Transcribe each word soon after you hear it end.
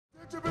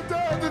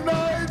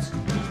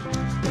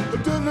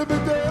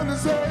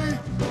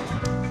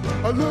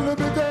A little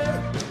bit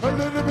there, a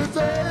little bit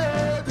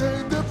there,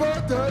 ain't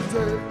different does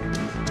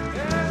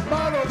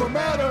Mind over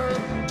matter,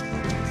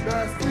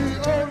 that's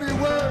the only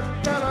word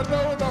that I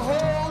know in the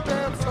whole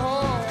damn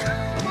song.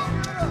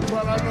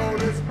 But I know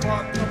this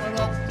part coming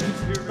up.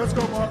 Let's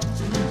go, Mark.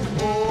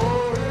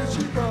 Oh, here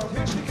she comes.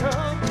 Here she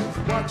comes.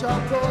 Watch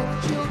out,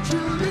 girl, she'll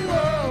chew you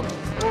up.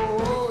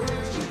 Oh,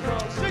 here she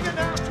comes. Sing it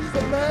now. She's a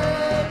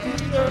man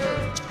eater.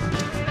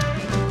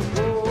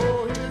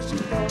 Oh, here she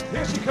comes.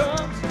 Here she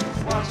comes.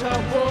 Watch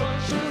out, boy,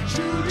 she'll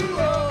chew you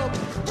up.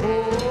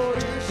 Oh,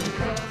 here she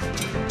comes.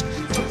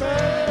 She's a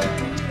man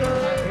eater. I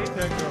hate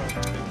that girl.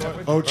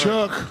 Oh,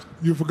 Chuck,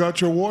 you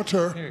forgot your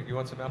water. Here, you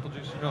want some apple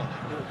juice? No.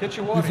 Get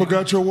your water. You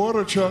forgot your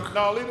water, Chuck.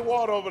 No, leave the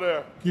water over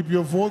there. Keep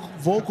your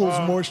vocals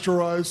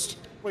moisturized.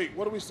 Wait,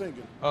 what are we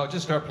singing? Oh,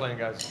 just start playing,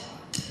 guys.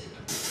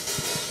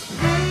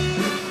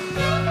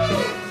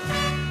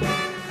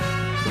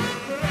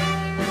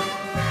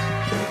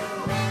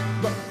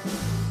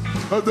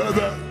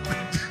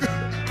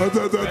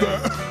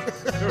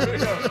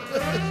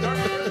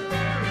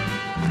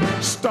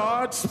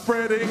 Start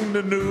spreading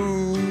the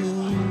news.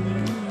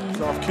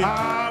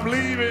 I'm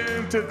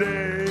leaving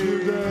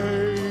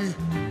today.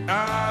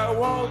 I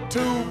want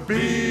to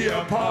be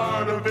a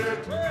part of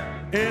it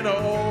in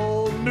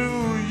old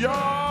New York.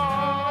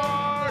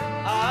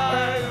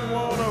 I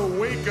want to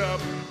wake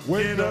up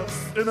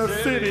in a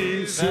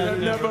city that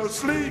never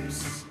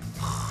sleeps.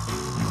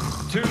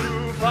 To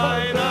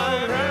find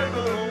out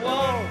the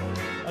wall,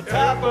 on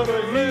top of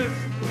the list,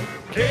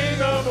 king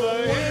of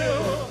the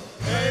hill,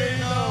 a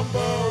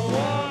number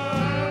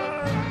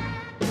one.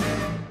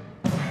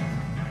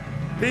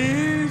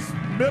 These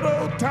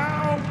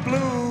Middletown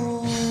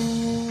blues.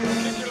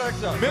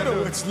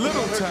 Middle, it's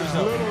Little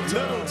Town.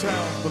 Little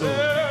Town blues.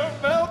 They're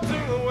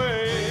melting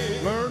away.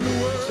 Learn the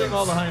words. Sing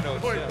all the high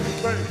notes. Wait,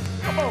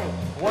 come on.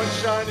 One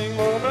shining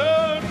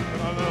moment,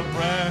 another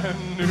brand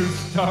new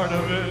start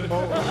of it.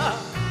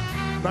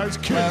 Nice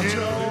kick, You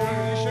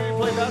Chuck. sure you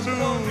play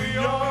basketball in New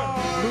York?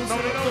 No,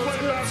 they don't play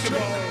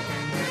basketball.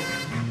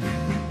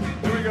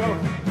 Here we go.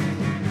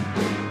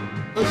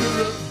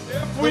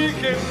 If we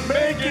can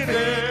make it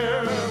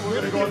there, we're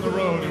gonna go on the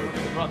road and we're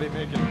gonna probably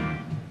make it.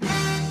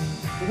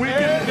 We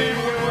can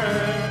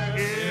anywhere.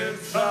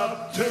 It's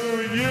up to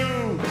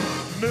you,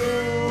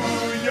 New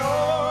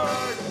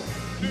York,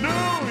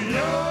 New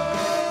York.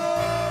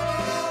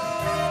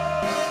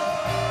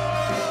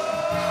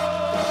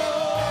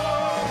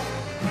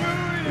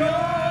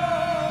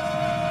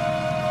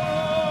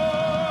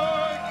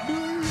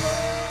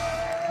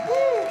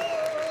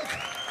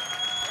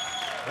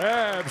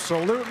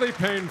 Absolutely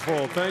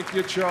painful. Thank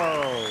you,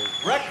 Charles.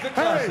 Wreck the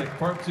Classic,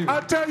 Part 2.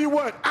 I tell you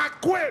what, I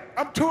quit.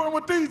 I'm touring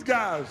with these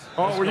guys.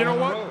 Oh, well, you know on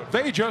the what? road.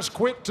 They just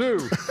quit too.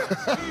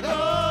 Viva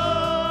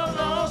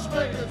Las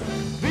Vegas!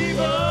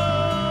 Viva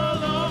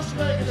Las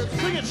Vegas!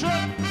 Sing it,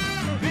 Chuck!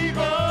 Viva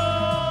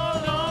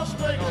Las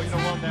Vegas! Oh, you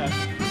don't want that.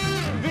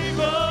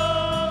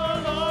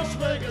 Viva Las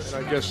Vegas!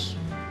 I guess.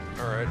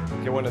 All right,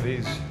 get one of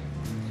these.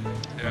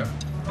 Yeah.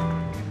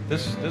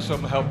 This will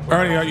help.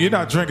 Ernie, you're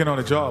not drinking on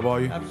the job, are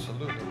you?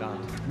 Absolutely not.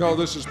 No,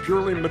 this is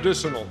purely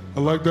medicinal. I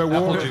like that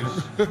Apple water.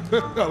 juice.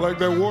 I like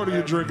that water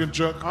you're drinking,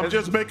 Chuck. I'm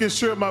just making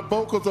sure my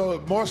vocals are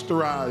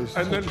moisturized.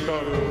 And then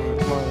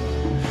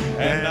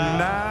And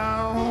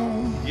now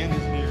The end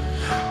is near.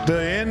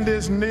 the end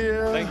is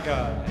near. Thank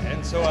God.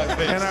 And so I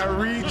face. And I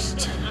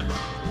reached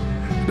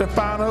the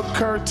final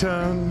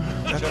curtain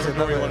Whichever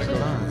door you want to go.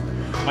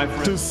 My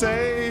friend. to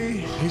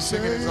say He's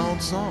singing his own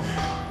song.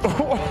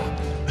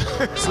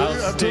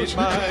 I'll state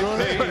my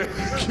case.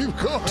 Keep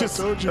going. I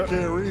told you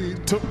can't read.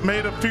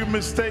 made a few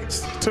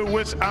mistakes to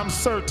which I'm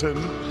certain.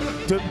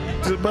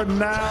 But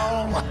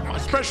now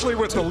especially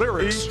with the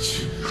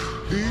lyrics.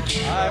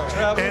 Each I've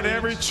traveled in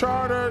every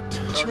chartered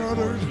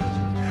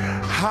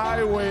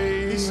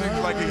highway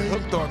like he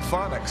hooked on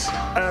phonics.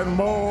 and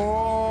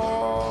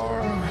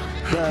more,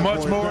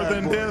 much more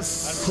than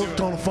this,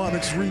 Hooked on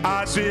phonics remix.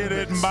 I did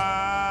it my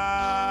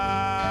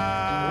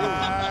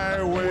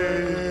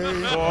way.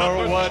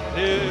 for what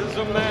is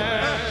a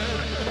man.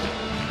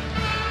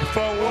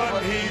 For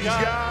what he's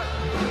got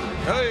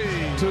Hey.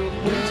 to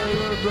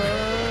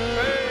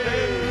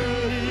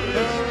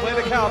Play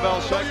the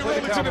cowbell, Chuck. Play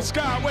the To cowbell. the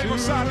sky, wave from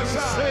side to Say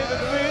side. the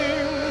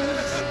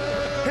things.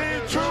 he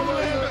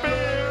truly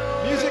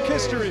feels, Music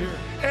history.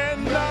 and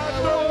not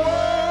the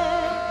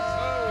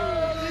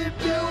words he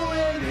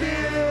doing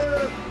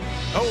here.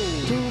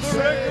 To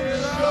say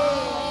so,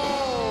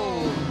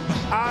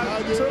 I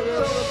took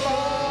the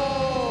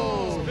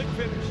fall, Big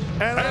finish.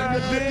 and I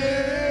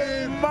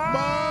did my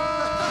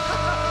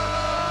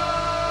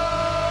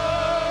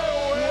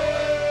way.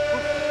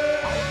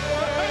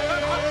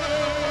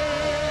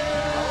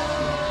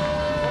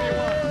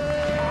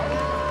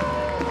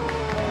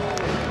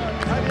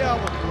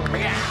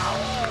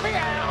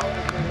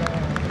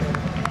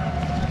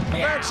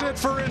 That's it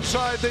for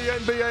Inside the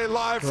NBA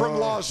Live from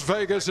Las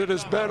Vegas. It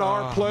has been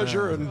our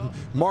pleasure, and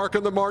Mark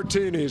and the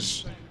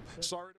Martinis. Sorry.